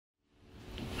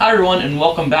Hi everyone, and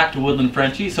welcome back to Woodland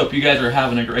Frenchies. Hope you guys are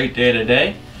having a great day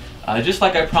today. Just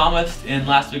like I promised in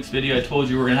last week's video, I told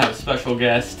you we're going to have a special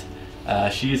guest.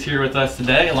 She is here with us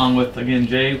today, along with, again,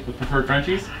 Jay with Preferred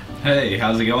Frenchies. Hey,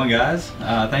 how's it going, guys?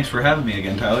 Thanks for having me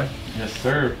again, Tyler. Yes,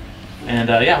 sir. And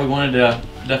yeah, we wanted to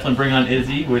definitely bring on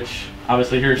Izzy, which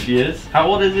obviously here she is. How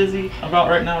old is Izzy about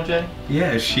right now, Jay?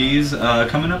 Yeah, she's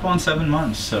coming up on 7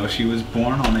 months, so she was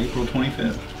born on April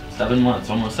 25th. 7 months,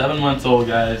 almost 7 months old,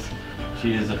 guys.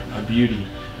 She is a beauty.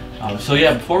 So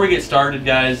yeah, before we get started,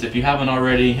 guys, if you haven't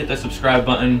already, hit the subscribe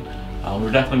button. We're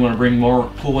definitely going to bring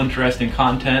more cool, interesting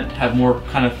content, have more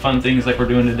kind of fun things like we're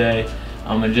doing today,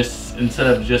 and just instead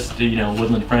of just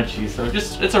Woodland Frenchies. So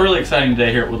it's a really exciting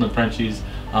day here at Woodland Frenchies,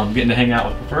 getting to hang out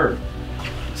with Preferred.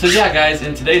 So yeah, guys,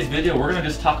 in today's video, we're going to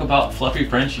just talk about fluffy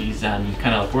Frenchies and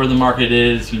kind of like where the market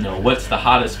is. What's the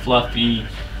hottest fluffy,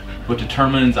 what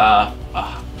determines a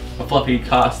fluffy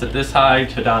cost at this high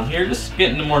to down here. Just get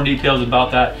into more details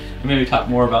about that, and maybe talk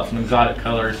more about some exotic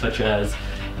colors such as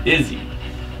Izzy.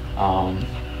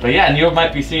 But yeah, and you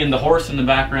might be seeing the horse in the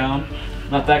background.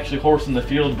 Not the actually horse in the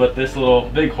field, but this little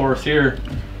big horse here.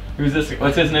 Who's this?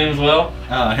 What's his name as well?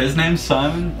 His name's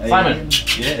Simon. Simon.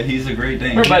 Yeah, he's a great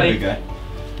Dane. Hey, buddy. Guy.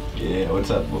 Yeah,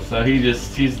 what's up? So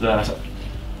he's the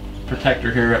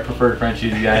protector here at Preferred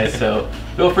Frenchies, guys. So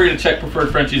feel free to check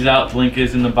Preferred Frenchies out. The link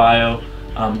is in the bio.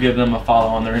 Give them a follow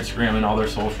on their Instagram and all their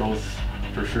socials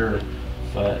for sure.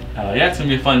 But yeah, it's gonna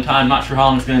be a fun time. Not sure how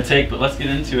long it's gonna take, but let's get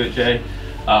into it, Jay.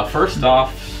 First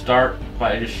off, start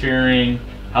by just sharing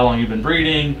how long you've been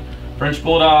breeding French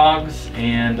Bulldogs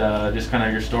and just kind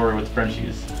of your story with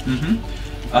Frenchies.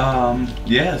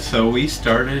 Yeah, so we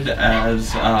started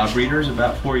as breeders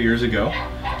about 4 years ago.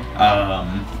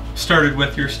 Started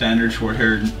with your standard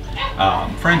short-haired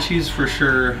Frenchies for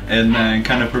sure, and then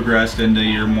kind of progressed into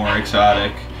your more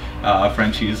exotic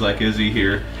Frenchies like Izzy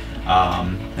here,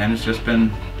 and it's just been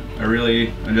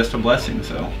just a blessing.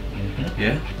 So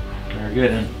yeah, very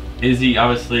good. And Izzy,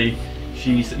 obviously,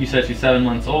 you said she's 7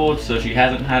 months old, so she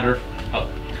hasn't had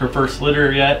her first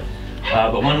litter yet.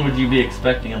 But when would you be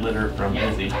expecting a litter from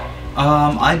Izzy?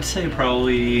 I'd say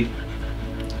probably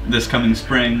this coming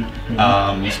spring,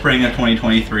 spring of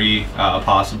 2023,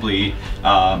 possibly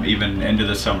even into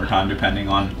the summertime, depending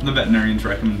on the veterinarian's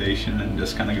recommendation, and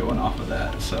just kind of going off of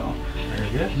that. So very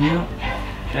good. Yeah.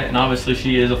 Okay, and obviously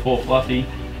she is a full fluffy.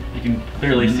 You can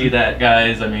clearly see that,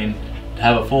 guys. I mean, to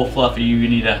have a full fluffy, you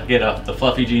need to get the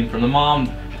fluffy gene from the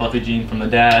mom, fluffy gene from the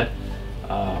dad,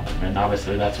 and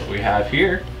obviously that's what we have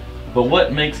here. But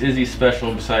what makes Izzy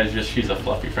special besides just she's a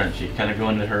fluffy Frenchie? Kind of go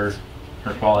into her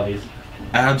qualities.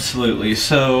 Absolutely.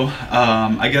 So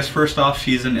I guess first off,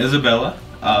 she's an Isabella,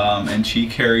 and she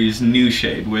carries new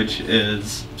shade, which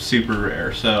is super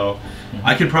rare. So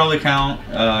I could probably count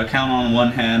on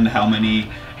one hand how many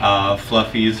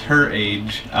fluffies her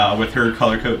age with her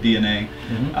color code DNA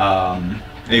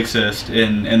exist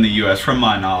in the U.S. from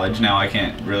my knowledge. Now I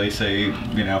can't really say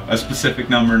a specific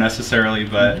number necessarily,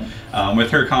 but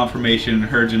with her conformation,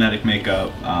 her genetic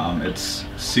makeup, it's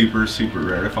super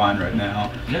rare to find right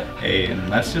now. Yep.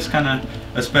 And that's just kind of,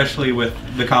 especially with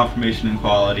the conformation and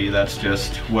quality, that's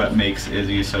just what makes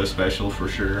Izzy so special for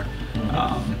sure.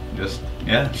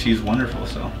 Yeah, she's wonderful.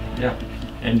 So yeah,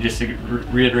 and just to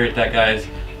reiterate that, guys,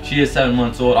 she is 7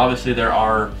 months old. Obviously there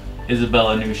are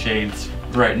Isabella new shades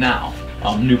right now.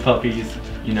 New puppies,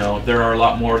 there are a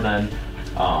lot more than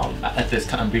at this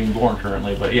time being born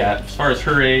currently. But yeah, as far as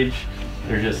her age,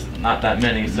 there's just not that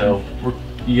many. So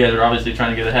you guys are obviously trying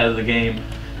to get ahead of the game.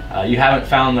 You haven't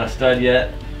found the stud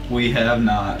yet? We have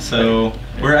not. So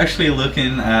we're actually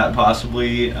looking at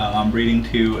possibly breeding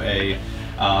to a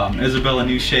Isabella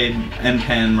new shade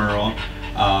N10 Merle.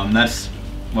 That's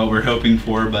what we're hoping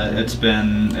for, but it's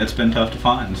been tough to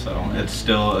find. So it's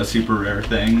still a super rare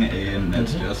thing, and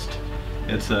it's just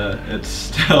it's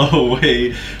still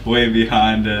way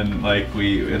behind, and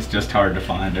it's just hard to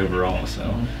find overall. So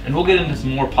and we'll get into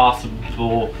some more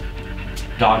possible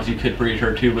dogs you could breed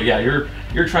her to, but yeah,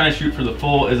 you're trying to shoot for the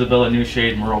full Isabella new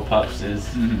shade Merle pups is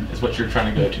what you're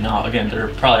trying to go to. Now again, there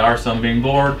probably are some being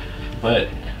born, but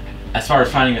as far as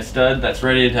finding a stud that's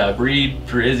ready to breed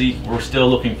for Izzy, we're still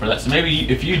looking for that. So maybe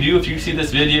if you see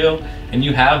this video and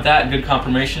you have that good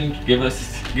confirmation, give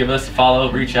us a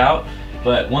follow, reach out.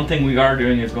 But one thing we are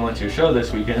doing is going to a show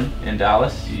this weekend in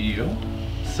Dallas.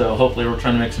 So hopefully we're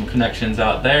trying to make some connections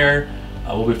out there.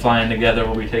 We'll be flying together.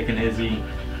 We'll be taking Izzy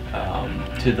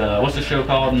to the, what's the show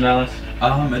called in Dallas?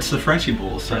 It's the Frenchy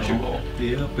Bowl. Frenchy Bowl.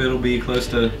 Yep, it'll be close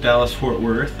to Dallas Fort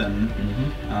Worth, and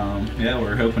yeah,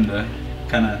 we're hoping to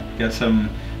kind of get some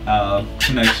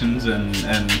connections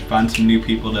and find some new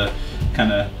people to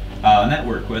kind of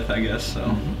network with, I guess.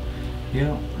 So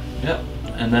Yeah. Yep.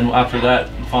 And then after that,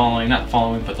 not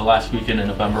following, but the last weekend in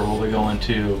November, we'll be going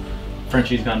to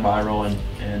Frenchies Gone Viral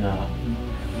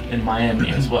in Miami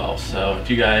as well. So if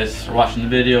you guys are watching the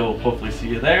video, we'll hopefully see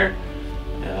you there.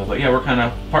 But yeah, we're kind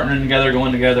of partnering together,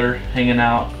 going together, hanging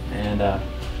out, and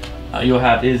you'll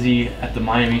have Izzy at the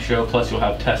Miami show, plus you'll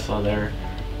have Tesla there,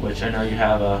 which I know you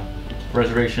have a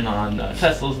reservation on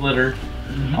Tesla's litter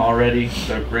already.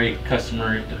 They're a great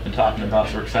customer you've been talking about,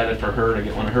 so we're excited for her to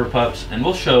get one of her pups, and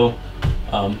we'll show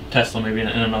Tesla maybe in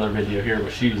another video here,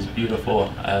 but she's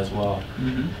beautiful as well.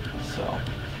 So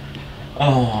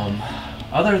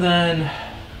other than,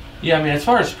 yeah, I mean, as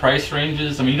far as price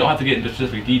ranges, I mean, you don't have to get into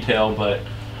specific detail, but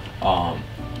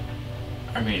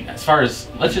I mean, as far as,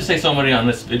 let's just say somebody on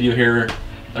this video here,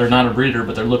 they're not a breeder,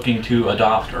 but they're looking to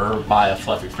adopt or buy a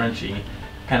fluffy Frenchie.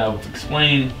 Kind of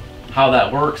explain how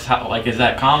that works. How, like, is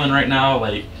that common right now?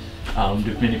 Like,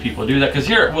 do many people do that? Because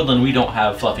here at Woodland, we don't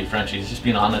have fluffy Frenchies, just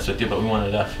being honest with you, but we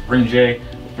wanted to bring Jay,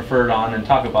 Preferred, on and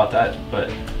talk about that. But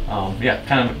yeah,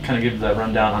 kind of give that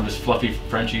rundown on just fluffy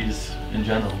Frenchies in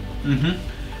general.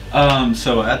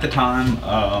 So at the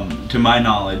time, to my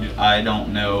knowledge, I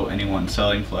don't know anyone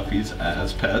selling fluffies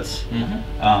as pets.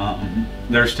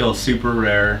 They're still super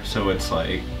rare, so it's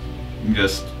like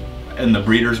just in the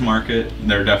breeders market,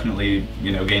 they're definitely,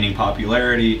 you know, gaining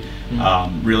popularity,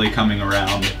 really coming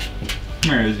around.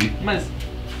 Come here, Izzy. Come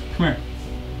here.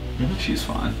 She's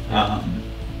fine.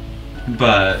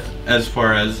 But as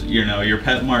far as, you know, your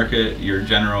pet market, your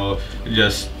general,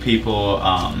 just people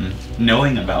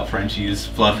knowing about Frenchies,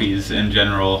 fluffies in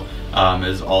general,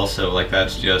 is also like,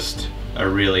 that's just a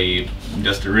really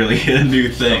new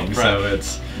thing. So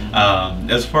it's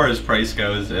as far as price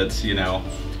goes, it's, you know,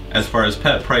 as far as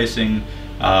pet pricing,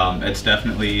 it's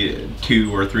definitely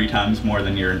 2 or 3 times more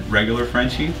than your regular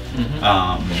Frenchie.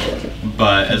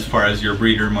 But as far as your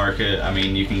breeder market, I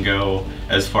mean, you can go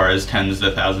as far as tens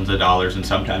of thousands of dollars, and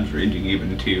sometimes ranging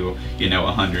even to, you know,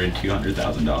 $100,000,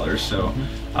 $200,000. So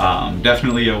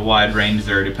definitely a wide range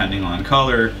there, depending on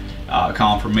color,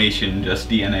 conformation, just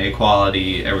DNA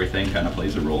quality, everything kind of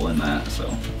plays a role in that. So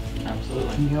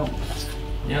absolutely.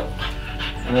 Yep.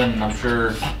 And then I'm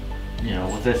sure, you know,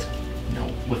 with this, you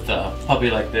know, with a puppy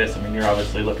like this, I mean, you're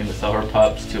obviously looking to sell her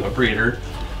pups to a breeder.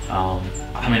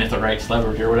 I mean, if the right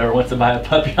celebrity or whatever wants to buy a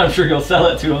puppy, I'm sure you'll sell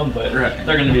it to them, but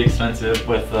they're going to be expensive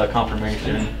with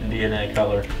conformation and DNA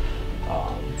color.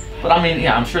 But I mean,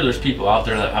 yeah, I'm sure there's people out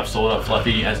there that have sold a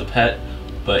fluffy as a pet,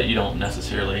 but you don't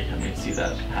necessarily, I mean, see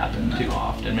that happen too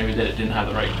often. Maybe that it didn't have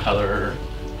the right color or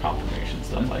conformation,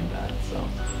 stuff like that. So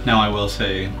now I will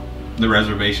say, the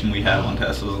reservation we have on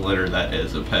Tesla's litter, that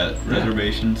is a pet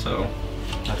reservation, so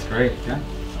that's great. Yeah,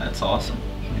 that's awesome.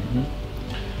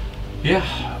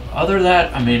 Yeah, other than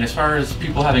that, I mean, as far as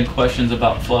people having questions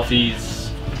about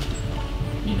fluffies,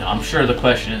 you know, I'm sure the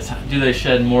question is, do they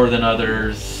shed more than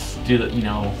others? Do that, you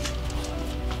know,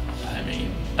 I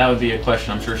mean, that would be a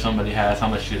question I'm sure somebody has. How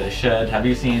much do they shed? Have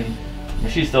you seen, I mean,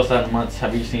 she's still 7 months,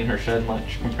 have you seen her shed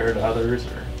much compared to others,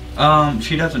 or?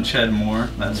 She doesn't shed more,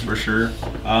 that's for sure.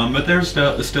 But there's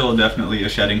still definitely a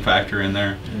shedding factor in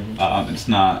there. It's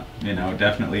not, you know,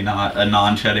 definitely not a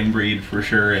non-shedding breed for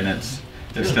sure, and it's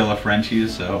still a Frenchie.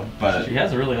 So, but she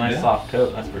has a really nice soft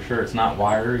coat, that's for sure. It's not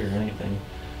wiry or anything.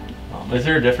 Is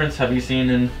there a difference? Have you seen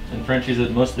in Frenchies, is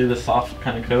it mostly the soft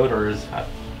kind of coat, or is?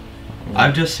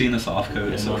 I've just seen the soft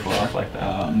coat so far. Like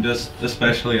that. Just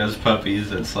especially as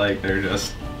puppies, it's like they're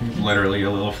just literally a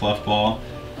little fluff ball.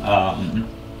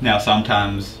 Now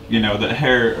sometimes, you know, the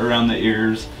hair around the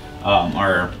ears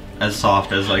are as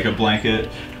soft as like a blanket.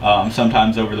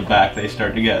 Sometimes over the back they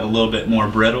start to get a little bit more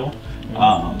brittle,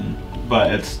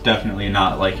 but it's definitely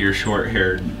not like your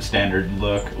short-haired standard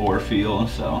look or feel.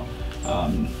 So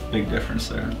big difference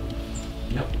there.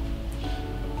 Yep.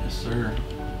 Yes, sir.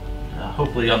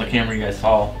 Hopefully on the camera you guys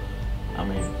saw, I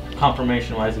mean,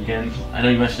 conformation-wise, again, I know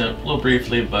you mentioned it a little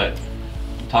briefly, but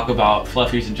talk about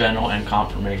fluffies in general and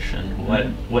conformation.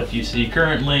 What do you see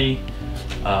currently,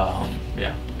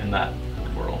 yeah, in that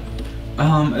world?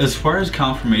 As far as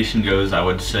conformation goes, I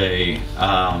would say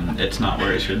it's not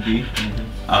where it should be.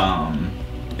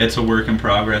 It's a work in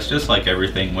progress, just like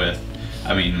everything with,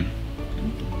 I mean,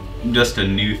 just a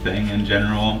new thing in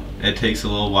general. It takes a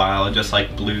little while, just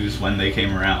like blues when they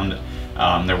came around.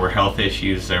 There were health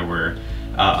issues, there were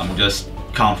just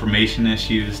conformation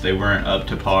issues. They weren't up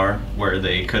to par where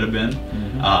they could have been.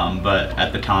 But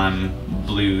at the time,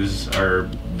 blues are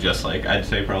just like, I'd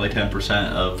say probably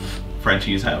 10% of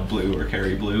Frenchies have blue or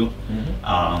carry blue.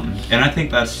 And I think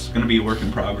that's going to be a work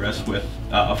in progress with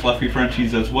fluffy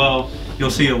Frenchies as well. You'll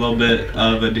see a little bit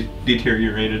of a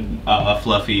deteriorated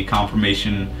fluffy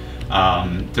conformation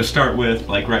To start with,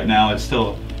 like right now, it's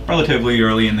still relatively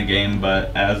early in the game,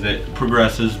 but as it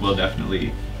progresses, we'll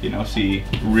definitely, you know, see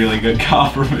really good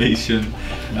conformation.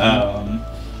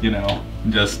 You know,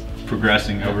 just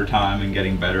progressing over time and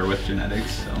getting better with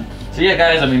genetics. So yeah,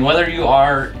 guys, I mean, whether you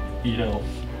are, you know,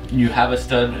 you have a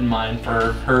stud in mind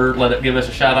for her, give us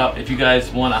a shout out. If you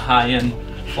guys want a high-end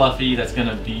fluffy that's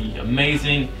gonna be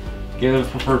amazing, give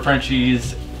Preferred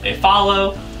Frenchies a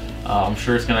follow. I'm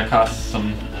sure it's gonna cost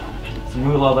some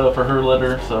moolah though for her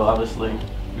litter, so obviously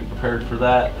be prepared for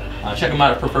that. Check them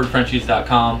out at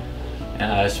preferredfrenchies.com.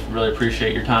 And I just really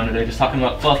appreciate your time today, just talking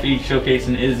about Fluffy,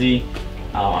 showcasing Izzy.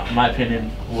 In my opinion,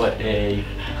 what a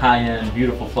high-end,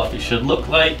 beautiful Fluffy should look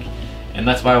like. And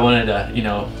that's why I wanted to, you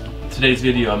know, today's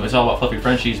video, it's all about Fluffy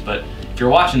Frenchies, but if you're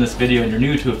watching this video and you're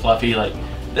new to a Fluffy, like,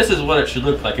 this is what it should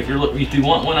look like. If you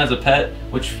want one as a pet,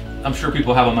 which I'm sure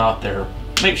people have them out there,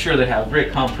 make sure they have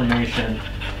great conformation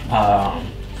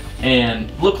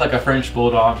and look like a French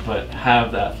Bulldog, but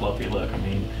have that Fluffy look. I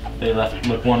mean, they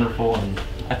look wonderful, and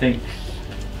I think,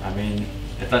 I mean,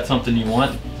 if that's something you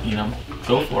want, you know,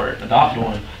 go for it, adopt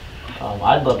one.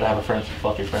 I'd love to have a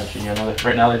Fluffy Frenchie. You know,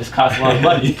 right now they just cost a lot of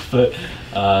money, but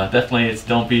definitely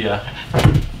don't be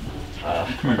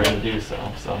afraid to do so.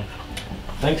 So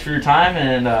thanks for your time,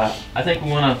 and I think we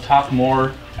want to talk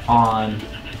more on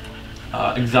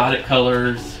exotic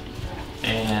colors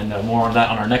and more on that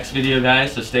on our next video,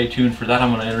 guys. So stay tuned for that.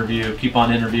 I'm going to keep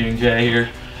on interviewing Jay here,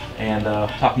 and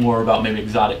talk more about maybe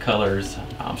exotic colors,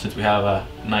 since we have a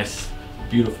nice,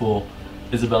 beautiful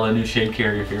Isabella new shade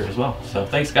carrier here as well. So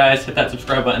thanks, guys. Hit that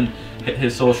subscribe button, hit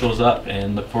his socials up,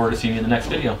 and look forward to seeing you in the next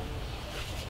video.